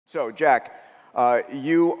So, Jack,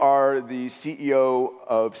 you are the CEO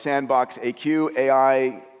of Sandbox AQ.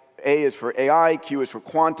 A is for AI, Q is for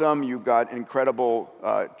quantum. You've got an incredible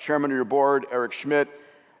chairman of your board, Eric Schmidt.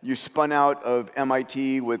 You spun out of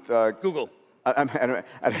MIT with Google. At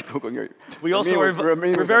Google. We also were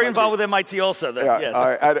very involved with MIT also. Then, yeah,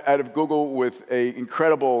 yes. Out of Google with an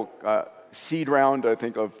incredible seed round, I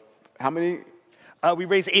think, of how many? We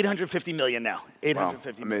raised $850 million now. Wow,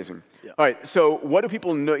 amazing. Yeah. All right, so what do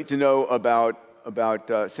people need to know about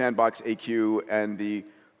Sandbox AQ and the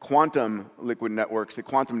quantum liquid networks, the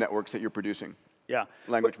quantum networks that you're producing? Yeah.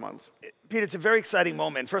 Language models. Peter, it's a very exciting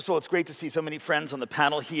moment. First of all, it's great to see so many friends on the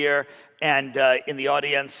panel here and in the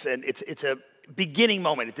audience, and it's a beginning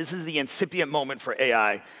moment. This is the incipient moment for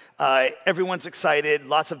AI. Everyone's excited,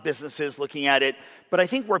 lots of businesses looking at it, but I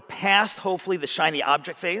think we're past, hopefully, the shiny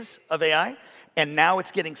object phase of AI, and now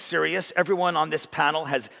it's getting serious. Everyone on this panel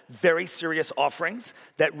has very serious offerings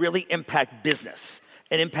that really impact business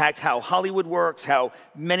and impact how Hollywood works, how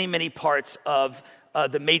many, many parts of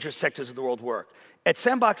the major sectors of the world work. At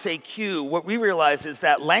Sandbox AQ, what we realize is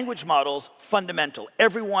that language models, fundamental.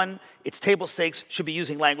 Everyone, it's table stakes, should be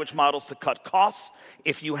using language models to cut costs.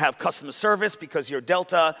 If you have customer service, because you're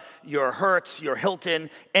Delta, you're Hertz, you're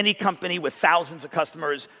Hilton, any company with thousands of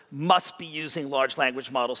customers must be using large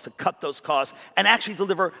language models to cut those costs and actually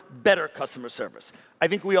deliver better customer service. I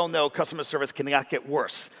think we all know customer service cannot get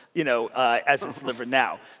worse, as it's delivered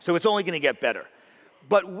now. So it's only going to get better.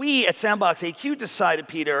 But we at Sandbox AQ decided,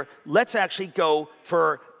 Peter, let's actually go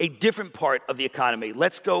for a different part of the economy.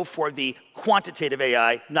 Let's go for the quantitative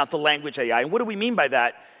AI, not the language AI. And what do we mean by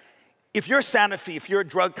that? If you're Sanofi, if you're a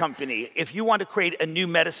drug company, if you want to create a new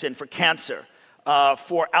medicine for cancer,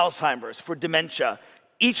 for Alzheimer's, for dementia,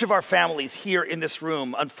 each of our families here in this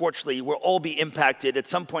room, unfortunately, will all be impacted at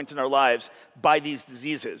some point in our lives by these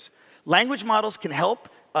diseases. Language models can help.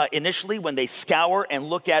 Initially, when they scour and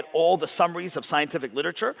look at all the summaries of scientific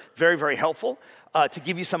literature, very, very helpful to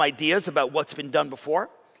give you some ideas about what's been done before.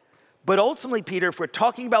 But ultimately, Peter, if we're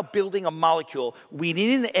talking about building a molecule, we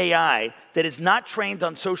need an AI that is not trained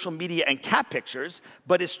on social media and cat pictures,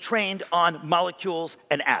 but is trained on molecules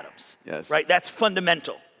and atoms. Yes. Right? That's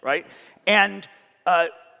fundamental, right? And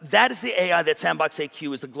that is the AI that Sandbox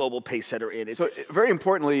AQ is the global pace setter in. So very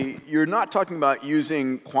importantly, you're not talking about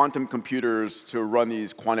using quantum computers to run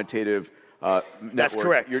these quantitative networks. That's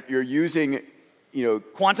correct. You're using,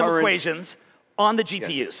 quantum equations on the GPUs.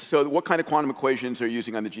 Yes. So what kind of quantum equations are you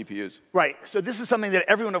using on the GPUs? Right. So this is something that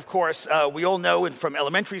everyone, of course, we all know from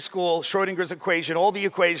elementary school, Schrodinger's equation, all the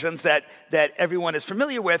equations that everyone is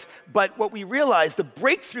familiar with. But what we realized, the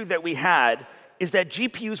breakthrough that we had is that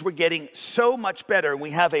GPUs were getting so much better. We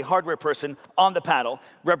have a hardware person on the panel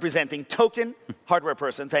representing Token, hardware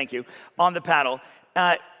person, thank you, on the panel.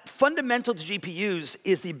 Fundamental to GPUs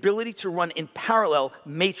is the ability to run in parallel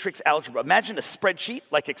matrix algebra. Imagine a spreadsheet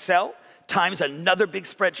like Excel times another big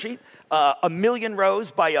spreadsheet, 1,000,000 rows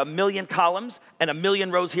by 1,000,000 columns, and 1,000,000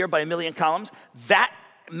 rows here by 1,000,000 columns. That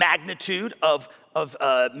magnitude of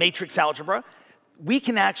matrix algebra, we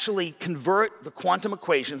can actually convert the quantum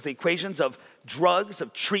equations, the equations of drugs,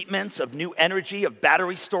 of treatments, of new energy, of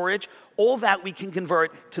battery storage, all that we can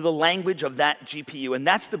convert to the language of that GPU, and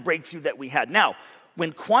that's the breakthrough that we had. Now,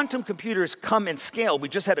 when quantum computers come and scale, we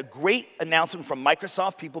just had a great announcement from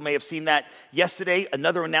Microsoft. People may have seen that yesterday.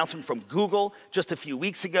 Another announcement from Google just a few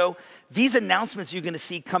weeks ago. These announcements you're going to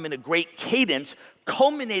see come in a great cadence,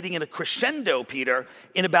 culminating in a crescendo, Peter,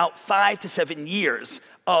 in about 5 to 7 years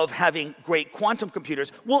of having great quantum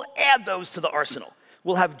computers. We'll add those to the arsenal.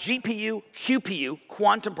 We'll have GPU, QPU,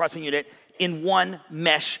 quantum processing unit, in one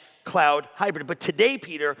mesh cloud hybrid. But today,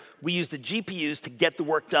 Peter, we use the GPUs to get the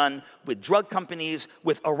work done with drug companies,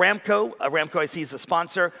 with Aramco. Aramco, I see, is a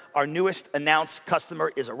sponsor. Our newest announced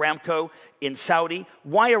customer is Aramco in Saudi.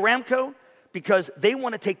 Why Aramco? Because they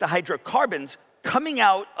want to take the hydrocarbons coming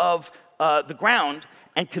out of the ground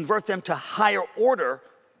and convert them to higher order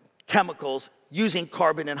chemicals using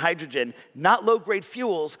carbon and hydrogen, not low-grade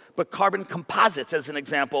fuels, but carbon composites, as an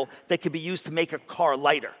example, that could be used to make a car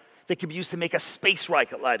lighter, that could be used to make a space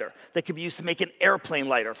rocket lighter, that could be used to make an airplane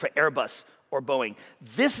lighter for Airbus or Boeing.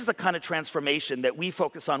 This is the kind of transformation that we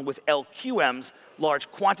focus on with LQMs, large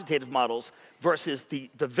quantitative models, versus the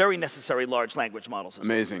very necessary large language models.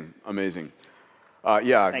 Amazing, amazing.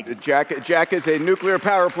 Yeah, Jack is a nuclear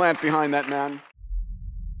power plant behind that man.